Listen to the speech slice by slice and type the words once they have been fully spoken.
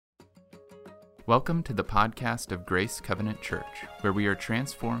Welcome to the podcast of Grace Covenant Church, where we are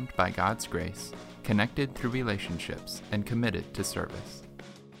transformed by God's grace, connected through relationships, and committed to service.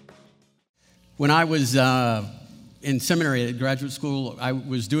 When I was in seminary at graduate school, I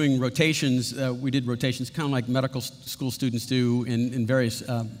was doing rotations. We did rotations kind of like medical school students do in various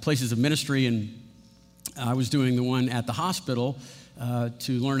places of ministry, and I was doing the one at the hospital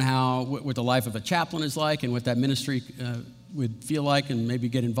to learn what the life of a chaplain is like and what that ministry would feel like and maybe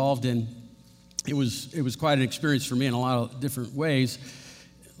get involved in. It was quite an experience for me in a lot of different ways,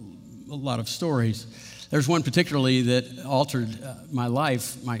 a lot of stories. There's one particularly that altered my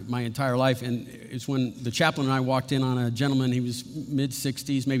life, my entire life, and it's when the chaplain and I walked in on a gentleman. He was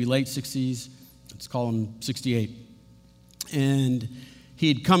mid-60s, maybe late 60s. Let's call him 68. And he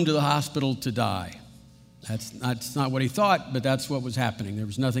had come to the hospital to die. That's not what he thought, but that's what was happening. There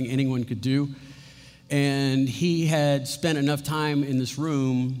was nothing anyone could do. And he had spent enough time in this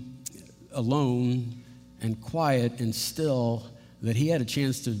room alone and quiet and still that he had a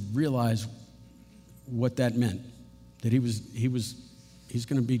chance to realize what that meant, that he's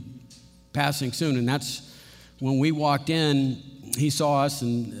going to be passing soon. And that's when we walked in. He saw us,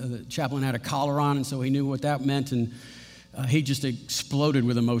 and the chaplain had a collar on, and so he knew what that meant, and he just exploded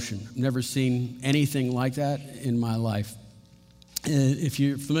with emotion. I've never seen anything like that in my life. If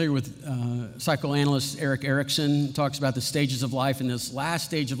you're familiar with psychoanalyst Erik Erikson, talks about the stages of life, and this last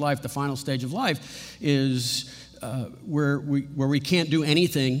stage of life, the final stage of life, is where we can't do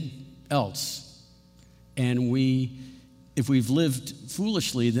anything else. And if we've lived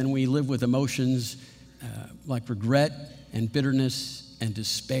foolishly, then we live with emotions like regret and bitterness and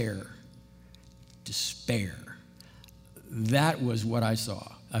despair. Despair. That was what I saw.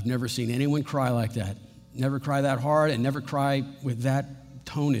 I've never seen anyone cry like that. Never cry that hard and never cry with that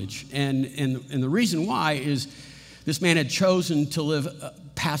tonnage. And the reason why is this man had chosen to live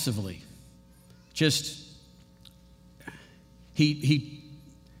passively. He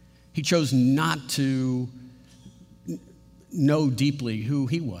chose not to know deeply who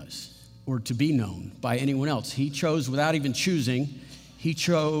he was or to be known by anyone else. He chose without even choosing. He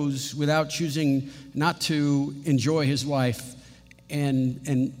chose without choosing not to enjoy his wife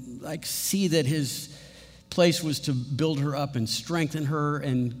and see that his place was to build her up and strengthen her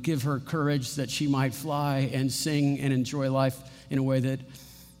and give her courage that she might fly and sing and enjoy life in a way that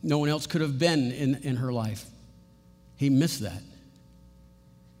no one else could have been in her life. He missed that.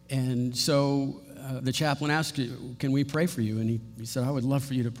 And so the chaplain asked, "Can we pray for you?" And he said, "I would love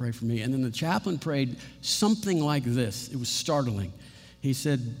for you to pray for me." And then the chaplain prayed something like this. It was startling. He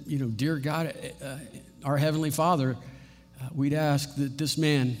said, "Dear God, our Heavenly Father, we'd ask that this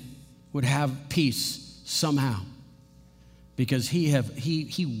man would have peace somehow, because he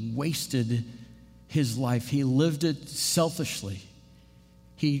wasted his life. He lived it selfishly.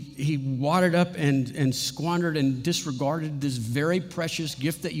 He wadded up and squandered and disregarded this very precious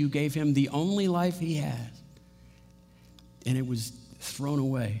gift that you gave him, the only life he had. And it was thrown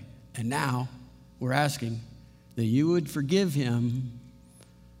away. And now we're asking that you would forgive him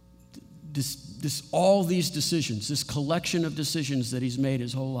all these decisions, this collection of decisions that he's made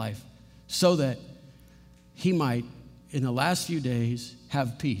his whole life, so that he might, in the last few days,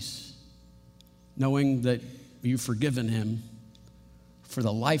 have peace, knowing that you've forgiven him for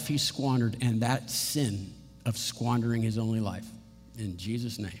the life he squandered and that sin of squandering his only life. In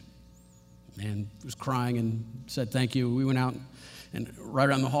Jesus' name." Man was crying and said, "Thank you." We went out, and right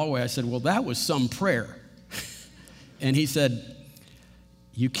around the hallway, I said, "Well, that was some prayer." And he said,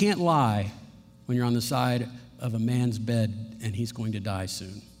 "You can't lie when you're on the side of a man's bed and he's going to die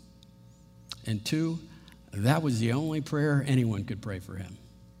soon." And two, that was the only prayer anyone could pray for him.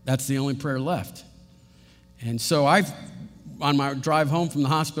 That's the only prayer left. And so on my drive home from the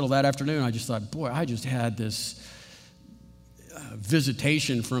hospital that afternoon, I just thought, boy, I just had this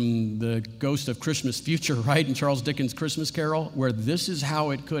visitation from the ghost of Christmas future, right, in Charles Dickens' Christmas Carol, where this is how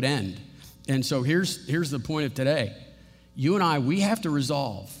it could end. And so here's the point of today. You and I, we have to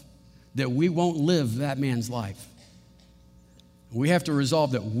resolve that we won't live that man's life. We have to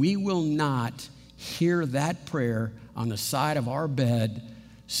resolve that we will not hear that prayer on the side of our bed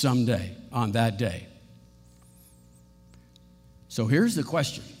someday, on that day. So here's the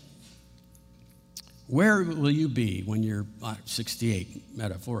question. Where will you be when you're 68,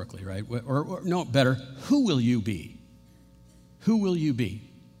 metaphorically, right? Or no, better, who will you be? Who will you be?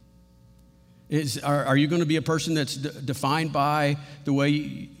 Are you going to be a person that's defined by the way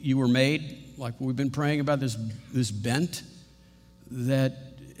you were made, like we've been praying about, this bent that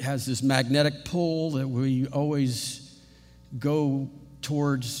has this magnetic pull that we always go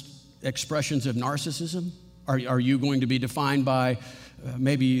towards expressions of narcissism? Are you going to be defined by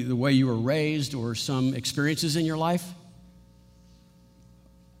maybe the way you were raised or some experiences in your life?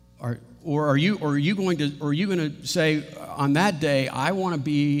 Or are you going to say, on that day, I want to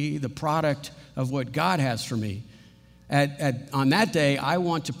be the product of what God has for me? On that day, I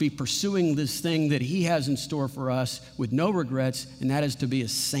want to be pursuing this thing that He has in store for us with no regrets, and that is to be a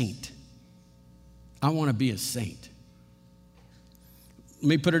saint. I want to be a saint. Let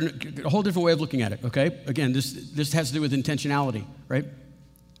me put it in a whole different way of looking at it, okay? Again, this has to do with intentionality, right?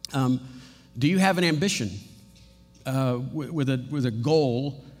 Do you have an ambition with a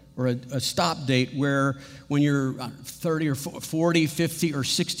goal or a stop date where when you're 30 or 40, 50 or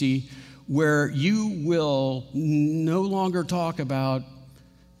 60, where you will no longer talk about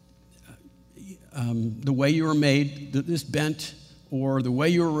the way you were made, this bent, or the way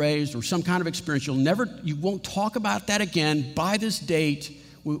you were raised, or some kind of experience? You won't talk about that again by this date,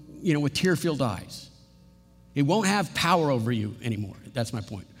 with tear-filled eyes. It won't have power over you anymore. That's my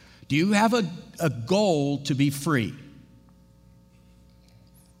point. Do you have a goal to be free?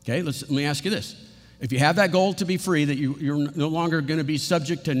 Okay, let me ask you this. If you have that goal to be free, that you're no longer going to be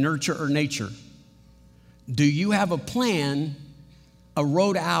subject to nurture or nature, do you have a plan, a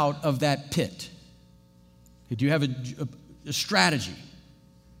road out of that pit? Do you have a strategy?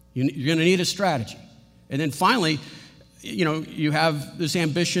 You're going to need a strategy. And then finally, you have this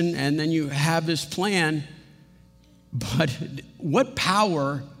ambition and then you have this plan, but what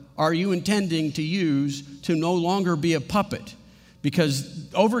power are you intending to use to no longer be a puppet? Because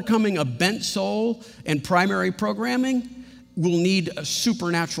overcoming a bent soul and primary programming will need a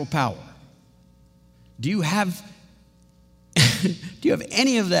supernatural power. Do you have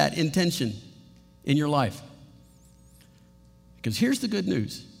any of that intention in your life? Because here's the good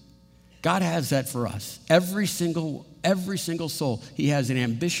news. God has that for us. Every single soul. He has an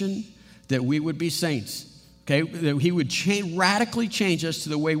ambition that we would be saints. Okay? That He would radically change us to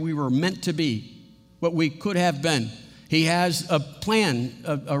the way we were meant to be, what we could have been. He has a plan,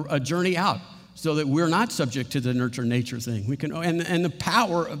 a journey out, so that we're not subject to the nurture nature thing. We can, and the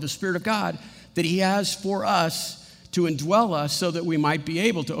power of the Spirit of God that He has for us to indwell us, so that we might be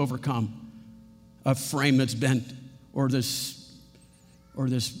able to overcome a frame that's bent, or this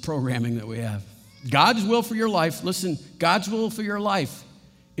programming that we have. God's will for your life. Listen, God's will for your life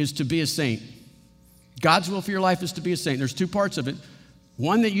is to be a saint. God's will for your life is to be a saint. There's two parts of it.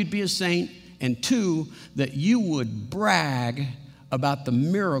 One, that you'd be a saint. And two, that you would brag about the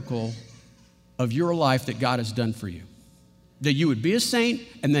miracle of your life that God has done for you. That you would be a saint,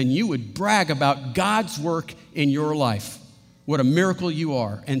 and then you would brag about God's work in your life. What a miracle you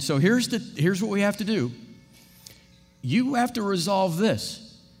are. And so here's what we have to do. You have to resolve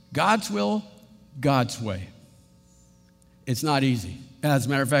this. God's will, God's way. It's not easy. As a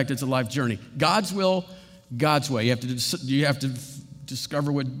matter of fact, it's a life journey. God's will, God's way. You have to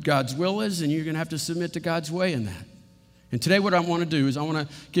discover what God's will is, and you're going to have to submit to God's way in that. And today what I want to do is I want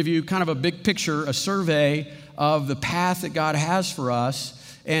to give you kind of a big picture, a survey of the path that God has for us.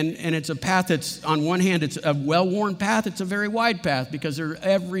 And it's a path that's, on one hand, it's a well-worn path. It's a very wide path because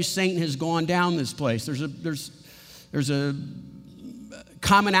every saint has gone down this place. There's a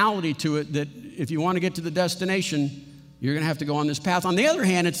commonality to it that if you want to get to the destination, you're going to have to go on this path. On the other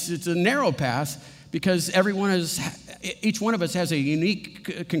hand, it's a narrow path because each one of us has a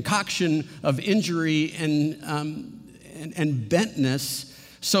unique concoction of injury and bentness,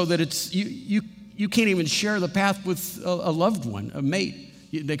 so that you can't even share the path with a loved one, a mate.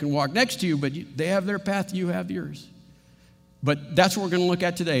 They can walk next to you, but they have their path, you have yours. But that's what we're going to look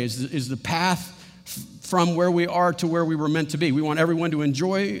at today, is the path from where we are to where we were meant to be. We want everyone to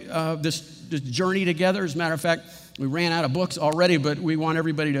enjoy this journey together. As a matter of fact, we ran out of books already, but we want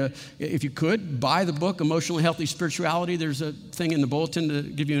everybody to, if you could, buy the book, Emotionally Healthy Spirituality. There's a thing in the bulletin to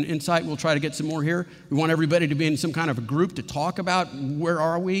give you an insight. We'll try to get some more here. We want everybody to be in some kind of a group to talk about where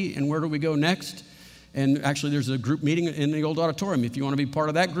are we and where do we go next. And actually, there's a group meeting in the old auditorium. If you want to be part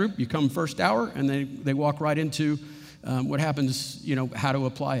of that group, you come first hour, and they walk right into what happens, how to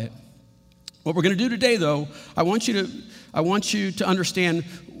apply it. What we're going to do today, though, I want you to understand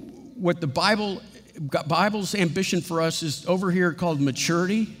what the Bible's ambition for us is over here called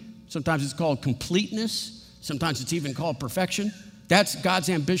maturity. Sometimes it's called completeness. Sometimes it's even called perfection. That's God's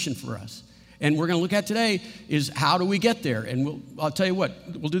ambition for us. And we're going to look at today is how do we get there? And I'll tell you what,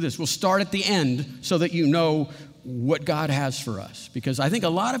 we'll do this. We'll start at the end so that you know what God has for us. Because I think a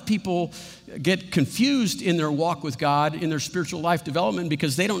lot of people get confused in their walk with God, in their spiritual life development,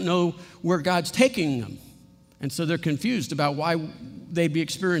 because they don't know where God's taking them. And so they're confused about why they'd be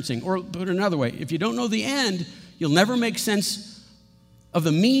experiencing. Or put it another way, if you don't know the end, you'll never make sense of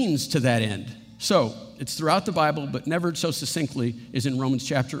the means to that end. So it's throughout the Bible, but never so succinctly, is in Romans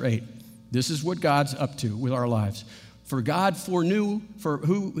chapter 8. This is what God's up to with our lives. For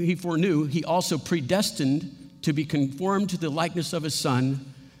who he foreknew, he also predestined to be conformed to the likeness of his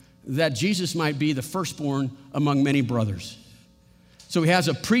Son, that Jesus might be the firstborn among many brothers. So he has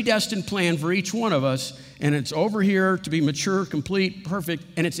a predestined plan for each one of us, and it's over here to be mature, complete, perfect,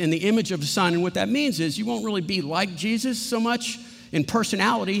 and it's in the image of the Son. And what that means is you won't really be like Jesus so much in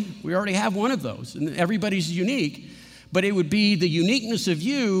personality. We already have one of those, and everybody's unique, but it would be the uniqueness of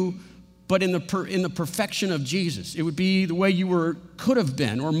you, but in the perfection of Jesus. It would be the way you could have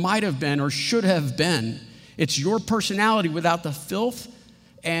been, or might have been, or should have been. It's your personality without the filth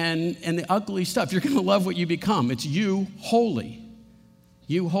and the ugly stuff. You're going to love what you become. It's you holy.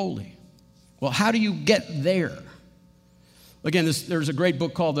 You holy. Well, how do you get there? Again, there's a great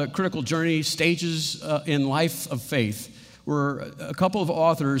book called The Critical Journey, Stages in Life of Faith, where a couple of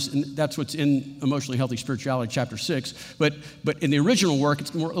authors, and that's what's in Emotionally Healthy Spirituality, chapter 6, but in the original work,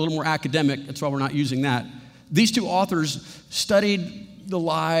 it's a little more academic. That's why we're not using that. These two authors studied the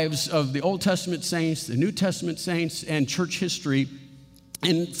lives of the Old Testament saints, the New Testament saints, and church history,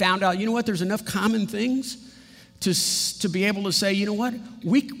 and found out, you know what, there's enough common things to be able to say, you know what,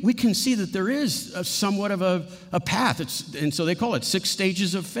 we can see that there is somewhat of a path. And so they call it 6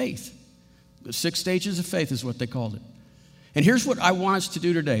 stages of faith. The 6 stages of faith is what they called it. And here's what I want us to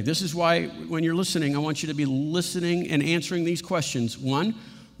do today. This is why when you're listening, I want you to be listening and answering these questions. 1,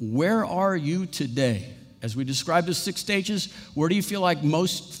 where are you today? As we describe the 6 stages, where do you feel like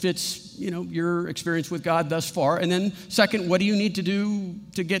most fits, your experience with God thus far? And then 2nd, what do you need to do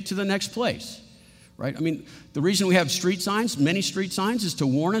to get to the next place? Right? I mean, the reason we have street signs, many street signs, is to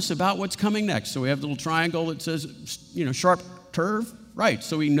warn us about what's coming next. So we have the little triangle that says, sharp curve, right?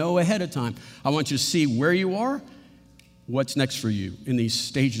 So we know ahead of time. I want you to see where you are, what's next for you in these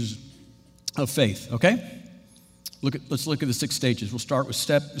stages of faith, okay? Let's look at the 6 stages. We'll start with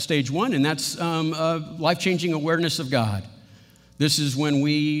stage 1, and that's life-changing awareness of God. This is when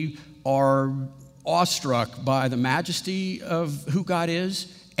we are awestruck by the majesty of who God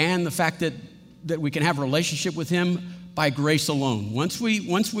is and the fact that we can have a relationship with him by grace alone. Once we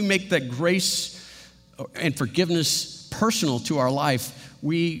make that grace and forgiveness personal to our life,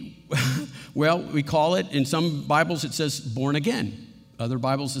 we call it, in some Bibles it says born again. Other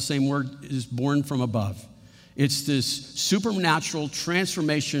Bibles, the same word is born from above. It's this supernatural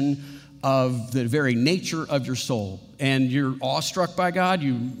transformation of the very nature of your soul. And you're awestruck by God.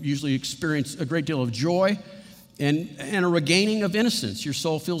 You usually experience a great deal of joy and a regaining of innocence. Your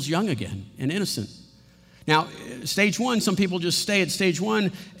soul feels young again and innocent. Now, stage 1, some people just stay at stage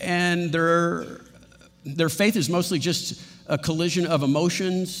 1, and their faith is mostly just a collision of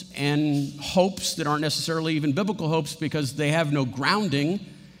emotions and hopes that aren't necessarily even biblical hopes because they have no grounding,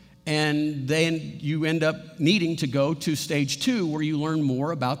 and then you end up needing to go to stage 2 where you learn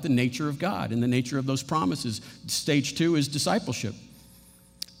more about the nature of God and the nature of those promises. Stage 2 is discipleship.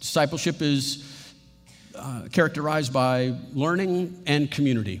 Discipleship is characterized by learning and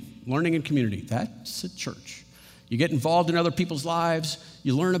community. Learning and community, that's a church. You get involved in other people's lives.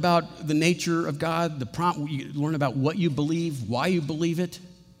 You learn about the nature of God. You learn about what you believe, why you believe it.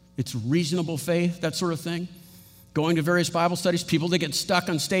 It's reasonable faith, that sort of thing. Going to various Bible studies. People that get stuck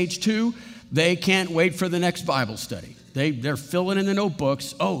on stage 2, they can't wait for the next Bible study. They're filling in the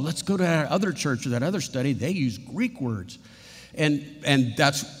notebooks. Oh, let's go to that other church or that other study. They use Greek words. And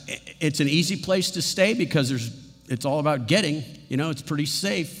it's an easy place to stay because it's all about getting. It's pretty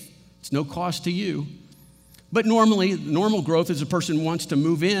safe. It's no cost to you. But normally, normal growth is a person wants to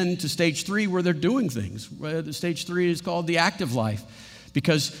move into stage 3 where they're doing things. The stage 3 is called the active life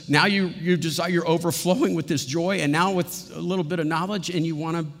because now you're overflowing with this joy and now with a little bit of knowledge and you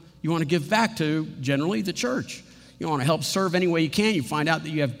want to give back to generally the church. You want to help serve any way you can. You find out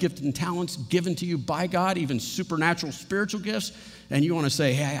that you have gifts and talents given to you by God, even supernatural spiritual gifts, and you want to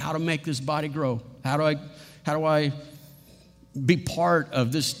say, hey, how to make this body grow? How do I be part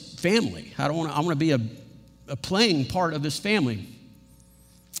of this family? I want to be a playing part of this family.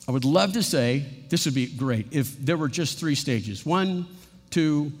 I would love to say this would be great if there were just 3 stages, 1,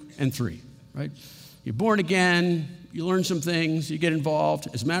 2, and 3, right? You're born again, you learn some things, you get involved.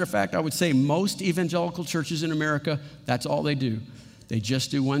 As a matter of fact, I would say most evangelical churches in America, that's all they do. They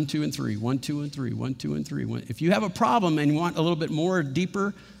just do 1, 2, and 3, 1, 2, and 3, 1, 2, and 3. If you have a problem and you want a little bit more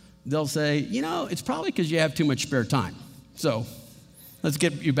deeper, they'll say, it's probably because you have too much spare time. So let's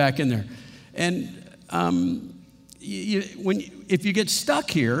get you back in there. And if you get stuck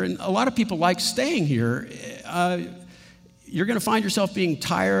here, and a lot of people like staying here, you're going to find yourself being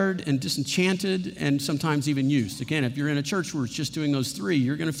tired and disenchanted and sometimes even used. Again, if you're in a church where it's just doing those three,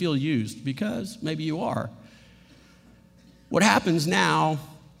 you're going to feel used because maybe you are. What happens now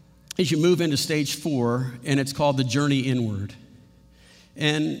is you move into stage 4, and it's called the journey inward.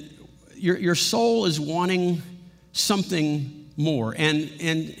 And your soul is wanting something more.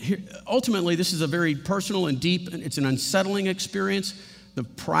 And ultimately, this is a very personal and deep, and it's an unsettling experience. The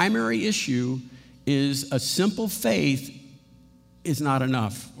primary issue is a simple faith is not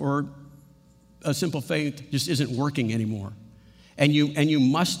enough, or a simple faith just isn't working anymore. And you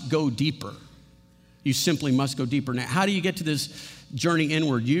must go deeper. You simply must go deeper. Now, how do you get to this journey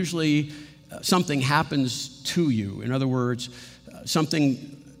inward? Usually something happens to you. In other words,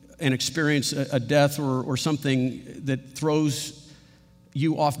 an experience, a death or something that throws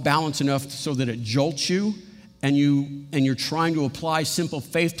you off balance enough so that it jolts you, and you're trying to apply simple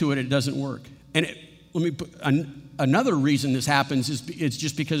faith to it, it doesn't work. And another reason this happens is it's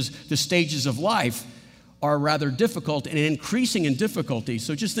just because the stages of life are rather difficult and increasing in difficulty.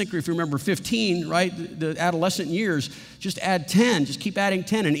 So just think, if you remember 15, right, the adolescent years, just add 10, just keep adding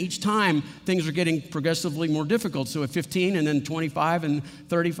 10, and each time things are getting progressively more difficult. So at 15, and then 25, and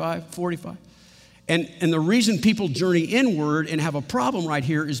 35, 45. And the reason people journey inward and have a problem right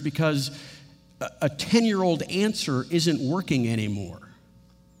here is because a 10-year-old answer isn't working anymore.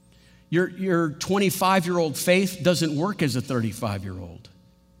 Your 25-year-old faith doesn't work as a 35-year-old.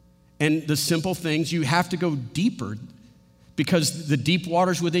 And the simple things, you have to go deeper, because the deep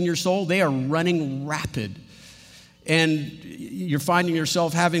waters within your soul, they are running rapid. And you're finding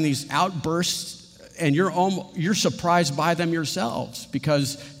yourself having these outbursts, and you're surprised by them yourselves,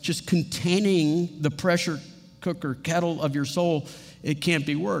 because just containing the pressure cooker kettle of your soul, it can't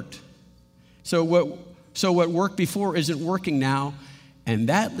be worked. So what worked before isn't working now, and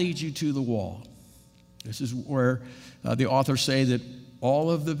that leads you to the wall. This is where the authors say that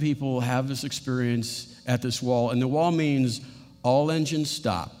all of the people have this experience at this wall, and the wall means all engines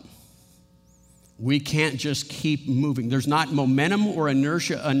stop. We can't just keep moving. There's not momentum or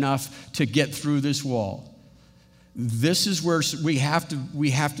inertia enough to get through this wall. This is where we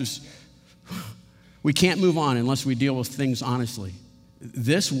can't move on unless we deal with things honestly.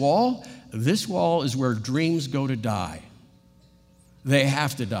 This wall is where dreams go to die. They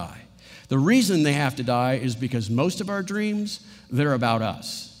have to die. The reason they have to die is because most of our dreams, they're about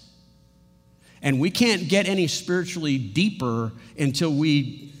us. And we can't get any spiritually deeper until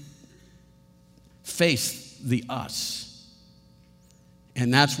we face the us.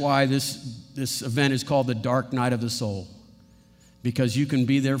 And that's why this event is called the Dark Night of the Soul, because you can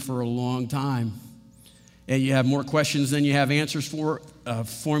be there for a long time. And you have more questions than you have answers for.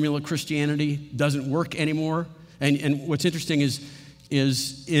 Formula Christianity doesn't work anymore. And what's interesting is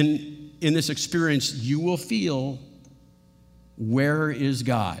in this experience, you will feel, where is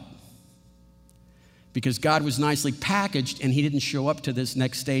God? Because God was nicely packaged, and he didn't show up to this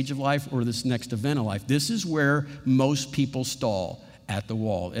next stage of life or this next event of life. This is where most people stall, at the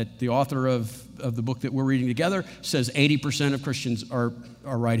wall. The author of the book that we're reading together says 80% of Christians are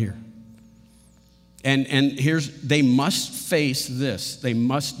right here. And they must face this.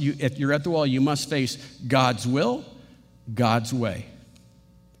 If you're at the wall, you must face God's will, God's way.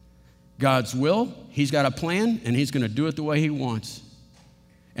 God's will, he's got a plan, and he's going to do it the way he wants.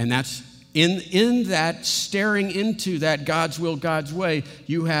 And that's in that staring into that God's will, God's way,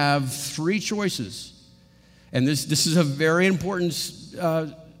 you have three choices. And this is a very important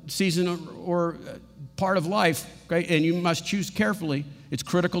season or part of life, okay? And you must choose carefully. It's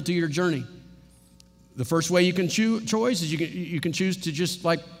critical to your journey. The first way you can choose is you can choose to just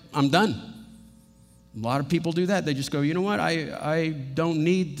I'm done. A lot of people do that. They just go, you know what, I don't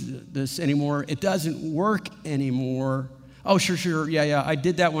need this anymore. It doesn't work anymore. Oh, sure, yeah, I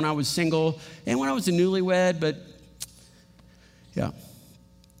did that when I was single and when I was a newlywed, but yeah.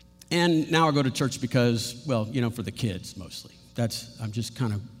 And now I go to church because, for the kids mostly. I'm just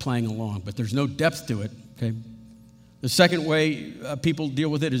kind of playing along, but there's no depth to it, okay? The second way people deal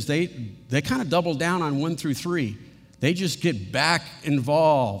with it is they kind of double down on 1 through 3. They just get back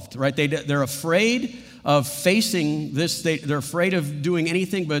involved, right? They're afraid of facing this. They're afraid of doing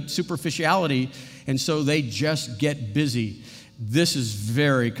anything but superficiality, and so they just get busy. This is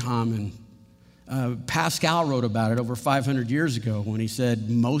very common. Pascal wrote about it over 500 years ago when he said,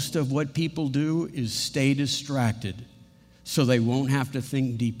 most of what people do is stay distracted so they won't have to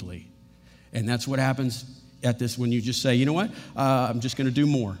think deeply. And that's what happens at this when you just say, you know what, I'm just going to do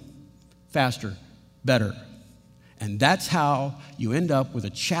more, faster, better. And that's how you end up with a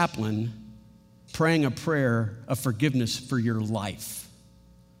chaplain praying a prayer of forgiveness for your life.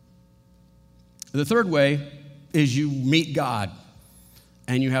 The third way is you meet God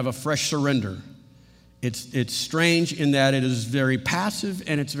and you have a fresh surrender. It's strange in that it is very passive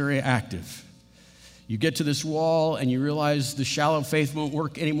and it's very active. You get to this wall and you realize the shallow faith won't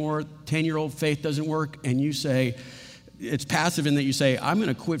work anymore. 10-year-old faith doesn't work. And you say, it's passive in that you say, I'm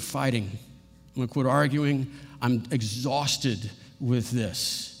going to quit fighting. I'm going to quit arguing. I'm exhausted with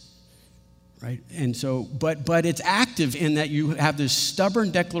this. Right? And so, but it's active in that you have this stubborn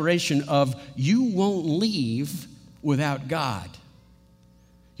declaration of you won't leave without God.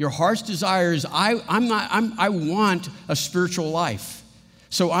 Your heart's desire is, I want a spiritual life.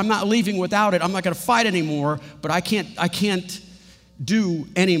 So I'm not leaving without it. I'm not going to fight anymore, but I can't do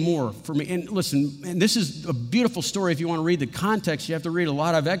any more for me. And listen, and this is a beautiful story. If you want to read the context, you have to read a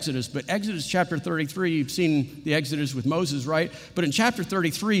lot of Exodus. But Exodus chapter 33, you've seen the Exodus with Moses, right? But in chapter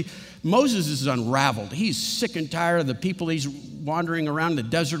 33, Moses is unraveled. He's sick and tired of the people he's wandering around the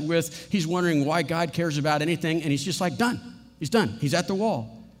desert with. He's wondering why God cares about anything. And he's just like, done. He's done. He's at the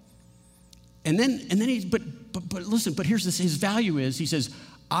wall. And then he's, but listen, but here's this, his value is, he says,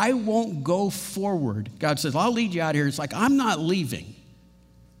 I won't go forward. God says, I'll lead you out here. It's like, I'm not leaving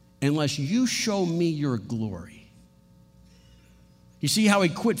unless you show me your glory. You see how he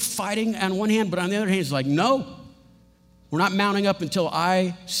quit fighting on one hand, but on the other hand, he's like, no, we're not mounting up until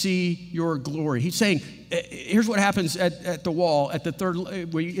I see your glory. He's saying, here's what happens at the wall, at the third,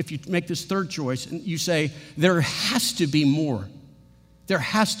 if you make this third choice, and you say, there has to be more. There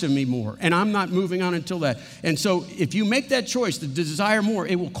has to be more, and I'm not moving on until that. And so if you make that choice to desire more,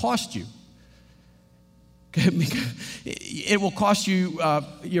 it will cost you. It will cost you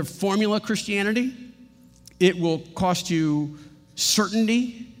your formula Christianity. It will cost you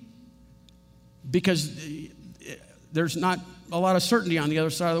certainty, because there's not a lot of certainty on the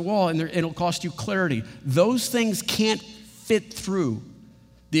other side of the wall, and it'll cost you clarity. Those things can't fit through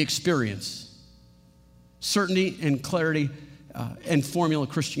the experience. Certainty and clarity and formula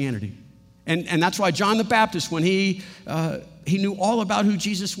Christianity. And that's why John the Baptist, when he knew all about who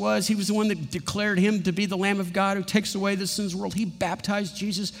Jesus was, he was the one that declared him to be the Lamb of God who takes away the sins of the world. He baptized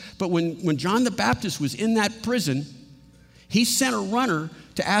Jesus. But when John the Baptist was in that prison, he sent a runner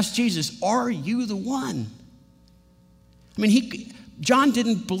to ask Jesus, are you the one? I mean, John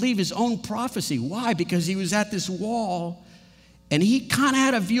didn't believe his own prophecy. Why? Because he was at this wall, and he kind of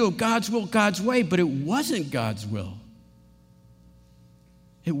had a view of God's will, God's way, but it wasn't God's will.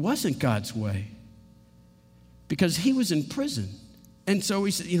 It wasn't God's way, because he was in prison. And so he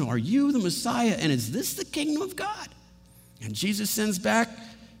said, are you the Messiah? And is this the kingdom of God? And Jesus sends back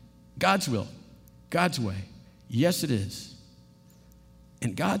God's will, God's way. Yes, it is.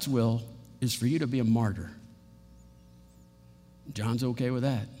 And God's will is for you to be a martyr. John's okay with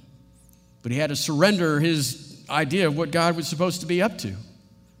that. But he had to surrender his idea of what God was supposed to be up to.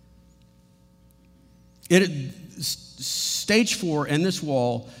 Stage 4 and this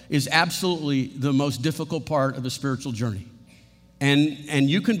wall is absolutely the most difficult part of the spiritual journey. And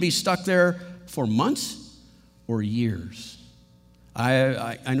you can be stuck there for months or years.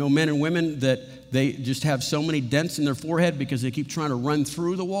 I know men and women that they just have so many dents in their forehead because they keep trying to run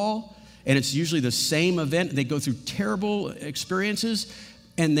through the wall, and it's usually the same event. They go through terrible experiences,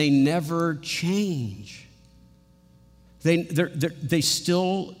 and they never change. They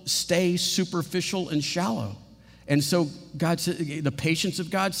still stay superficial and shallow. And so God says, the patience of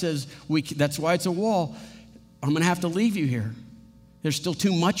God says, that's why it's a wall. I'm going to have to leave you here. There's still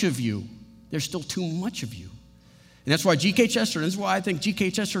too much of you. There's still too much of you. And that's why G.K. Chesterton, this is why I think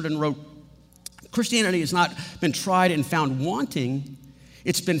G.K. Chesterton wrote, Christianity has not been tried and found wanting.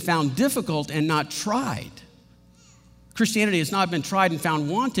 It's been found difficult and not tried. Christianity has not been tried and found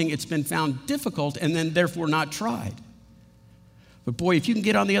wanting. It's been found difficult and then therefore not tried. But boy, if you can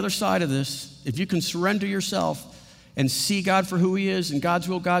get on the other side of this, if you can surrender yourself and see God for who he is and God's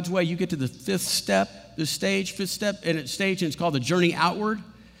will, God's way, you get to the fifth step, and it's called the journey outward.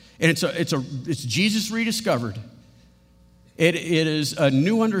 And it's Jesus rediscovered. It is a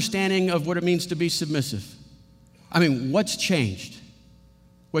new understanding of what it means to be submissive. I mean, what's changed?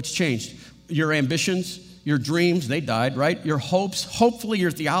 What's changed? Your ambitions, your dreams, they died, right? Your hopes, hopefully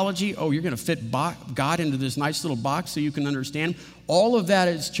your theology, you're going to fit God into this nice little box so you can understand. All of that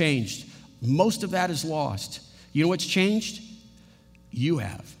has changed. Most of that is lost. You know what's changed? You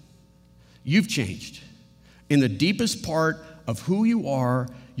have. You've changed. In the deepest part of who you are,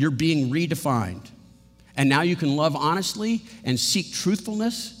 you're being redefined. And now you can love honestly and seek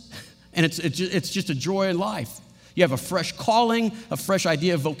truthfulness, and it's just a joy in life. You have a fresh calling, a fresh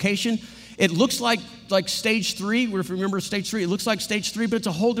idea of vocation. It looks like stage 3, if you remember stage 3, it looks like stage 3, but it's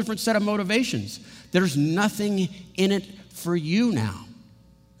a whole different set of motivations. There's nothing in it for you now.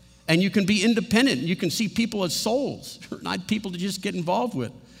 And you can be independent. You can see people as souls, not people to just get involved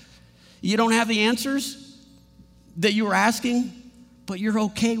with. You don't have the answers that you were asking, but you're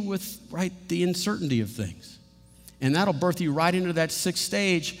okay with, right, the uncertainty of things. And that'll birth you right into that 6th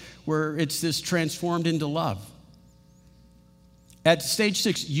stage where it's this transformed into love. At stage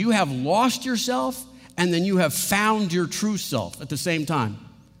 6, you have lost yourself, and then you have found your true self at the same time.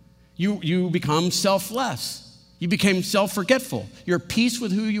 You become selfless. You became self-forgetful. You're at peace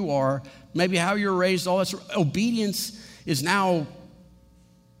with who you are, maybe how you're raised, all that. Obedience is now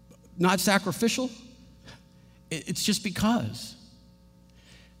not sacrificial. It's just because.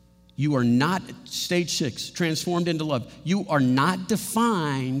 You are not, stage 6, transformed into love. You are not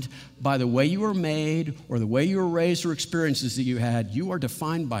defined by the way you were made or the way you were raised or experiences that you had. You are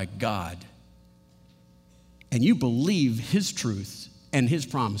defined by God. And you believe His truth and His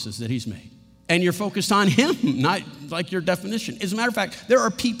promises that He's made. And you're focused on Him, not like your definition. As a matter of fact, there are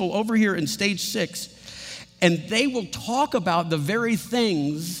people over here in stage 6, and they will talk about the very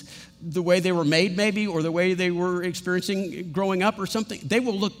things, the way they were made maybe, or the way they were experiencing growing up or something. They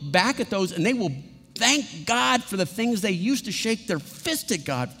will look back at those and they will thank God for the things they used to shake their fist at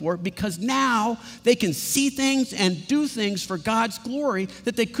God for, because now they can see things and do things for God's glory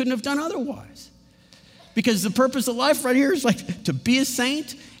that they couldn't have done otherwise. Because the purpose of life right here is like to be a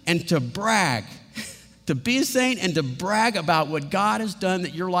saint and to brag. To be a saint and to brag about what God has done,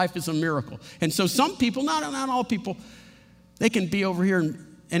 that your life is a miracle. And so some people, not all people, they can be over here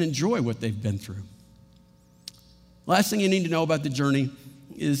and enjoy what they've been through. Last thing you need to know about the journey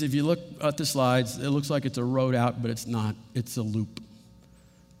is, if you look at the slides, it looks like it's a road out, but it's not. It's a loop.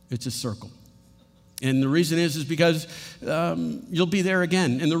 It's a circle. And the reason is because you'll be there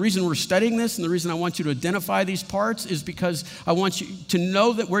again. And the reason we're studying this, and the reason I want you to identify these parts, is because I want you to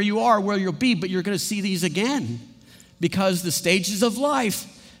know that where you are, where you'll be, but you're going to see these again. Because the stages of life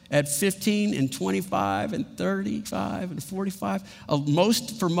at 15 and 25 and 35 and 45,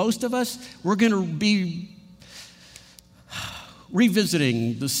 for most of us, we're going to be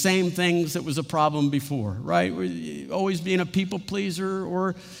revisiting the same things that was a problem before, right? We're always being a people pleaser,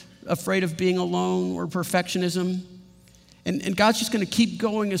 or afraid of being alone, or perfectionism. And God's just going to keep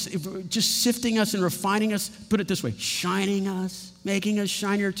going, just sifting us and refining us, put it this way, shining us, making us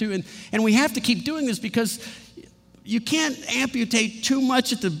shinier too. And we have to keep doing this because you can't amputate too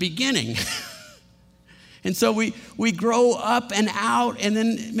much at the beginning. And so we grow up and out, and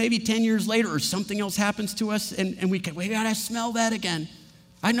then maybe 10 years later or something else happens to us, and we got to smell that again.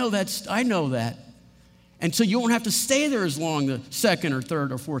 I know that. And so you won't have to stay there as long the second or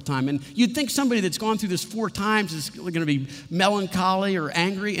third or fourth time. And you'd think somebody that's gone through this 4 times is going to be melancholy or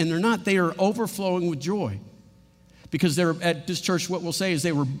angry, and they're not. They are overflowing with joy. Because they're at this church, what we'll say is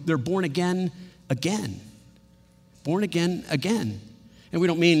they're born again. Born again. And we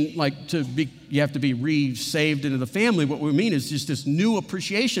don't mean like you have to be re-saved into the family. What we mean is just this new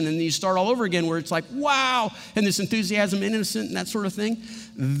appreciation, and you start all over again where it's like, wow, and this enthusiasm, innocent, and that sort of thing.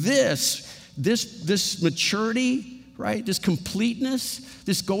 This maturity, right? This completeness,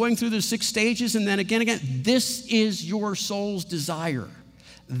 this going through the 6 stages, and then again, this is your soul's desire.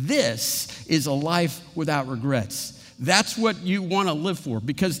 This is a life without regrets. That's what you want to live for.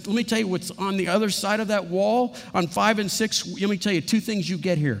 Because let me tell you what's on the other side of that wall. On 5 and 6, let me tell you 2 things you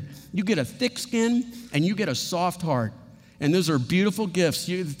get here. You get a thick skin and you get a soft heart. And those are beautiful gifts.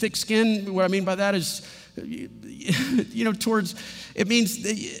 Thick skin, what I mean by that is, it means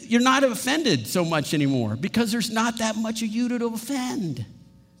that you're not offended so much anymore because there's not that much of you to offend.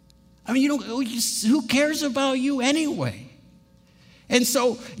 I mean, who cares about you anyway? And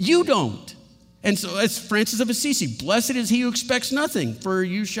so you don't. And so as Francis of Assisi, blessed is he who expects nothing, for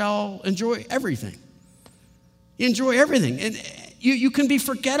you shall enjoy everything. You enjoy everything. And you can be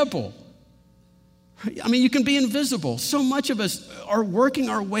forgettable. I mean, you can be invisible. So much of us are working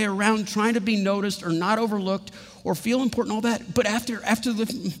our way around trying to be noticed or not overlooked or feel important, all that. But after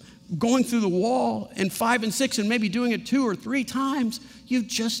going through the wall in 5 and 6 and maybe doing it 2 or 3 times, you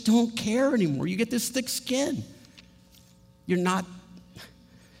just don't care anymore. You get this thick skin.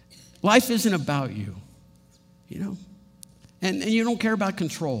 Life isn't about you, And you don't care about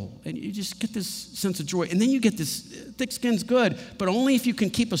control. And you just get this sense of joy. And then you get this, thick skin's good, but only if you can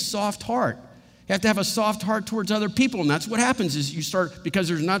keep a soft heart. You have to have a soft heart towards other people. And that's what happens is you start, because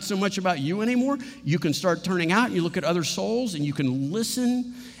there's not so much about you anymore, you can start turning out and you look at other souls and you can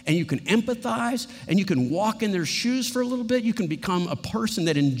listen and you can empathize and you can walk in their shoes for a little bit. You can become a person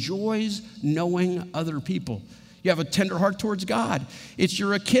that enjoys knowing other people. You have a tender heart towards God.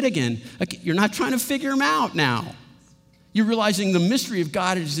 You're a kid again. You're not trying to figure him out now. You're realizing the mystery of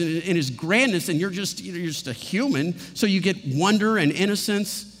God is in his grandness, and you're just a human. So you get wonder and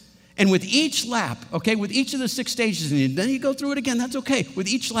innocence And with each lap, okay, with each of the 6 stages, and then you go through it again, that's okay. With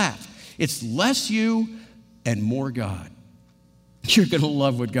each lap, it's less you and more God. You're going to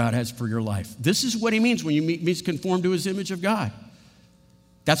love what God has for your life. This is what he means when you means conform to his image of God.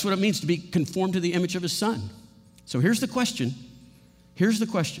 That's what it means to be conformed to the image of his son. So here's the question. Here's the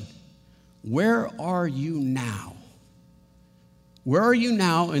question. Where are you now? Where are you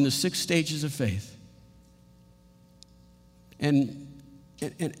now in the 6 stages of faith? And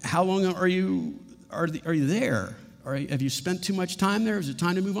how long are you there? Have you spent too much time there? Is it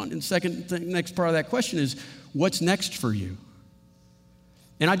time to move on? And next part of that question is, what's next for you?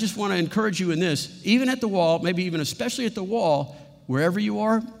 And I just want to encourage you in this, even at the wall, maybe even especially at the wall, wherever you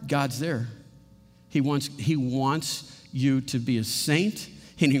are, God's there. He wants you to be a saint,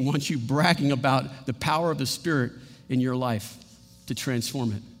 and he wants you bragging about the power of the Spirit in your life to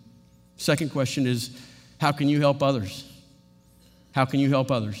transform it. Second question is, how can you help others? How can you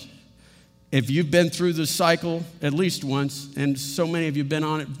help others? If you've been through this cycle at least once, and so many of you have been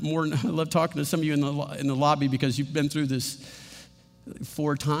on it more than I love talking to some of you in the lobby because you've been through this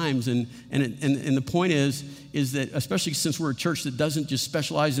 4 times, and the point is that, especially since we're a church that doesn't just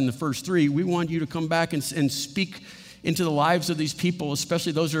specialize in the first 3, we want you to come back and speak into the lives of these people,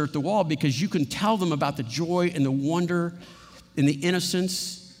 especially those that are at the wall, because you can tell them about the joy and the wonder and the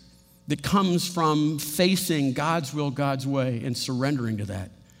innocence that comes from facing God's will, God's way, and surrendering to that.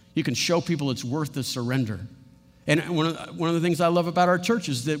 You can show people it's worth the surrender. And one of the things I love about our church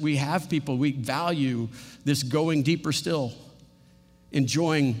is that we have people, we value this going deeper still,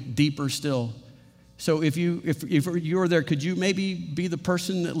 enjoying deeper still. So if you're there, could you maybe be the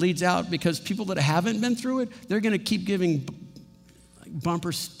person that leads out? Because people that haven't been through it, they're going to keep giving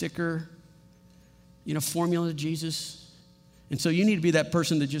bumper sticker, formula to Jesus. And so you need to be that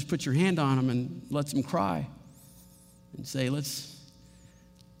person that just puts your hand on them and lets them cry and say, let's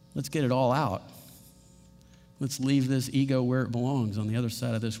get it all out. Let's leave this ego where it belongs, on the other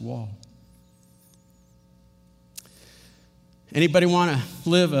side of this wall. Anybody want to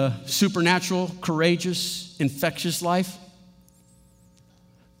live a supernatural, courageous, infectious life?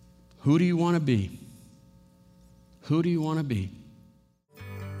 Who do you want to be? Who do you want to be?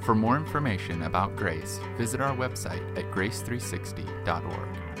 For more information about Grace, visit our website at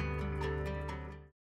grace360.org.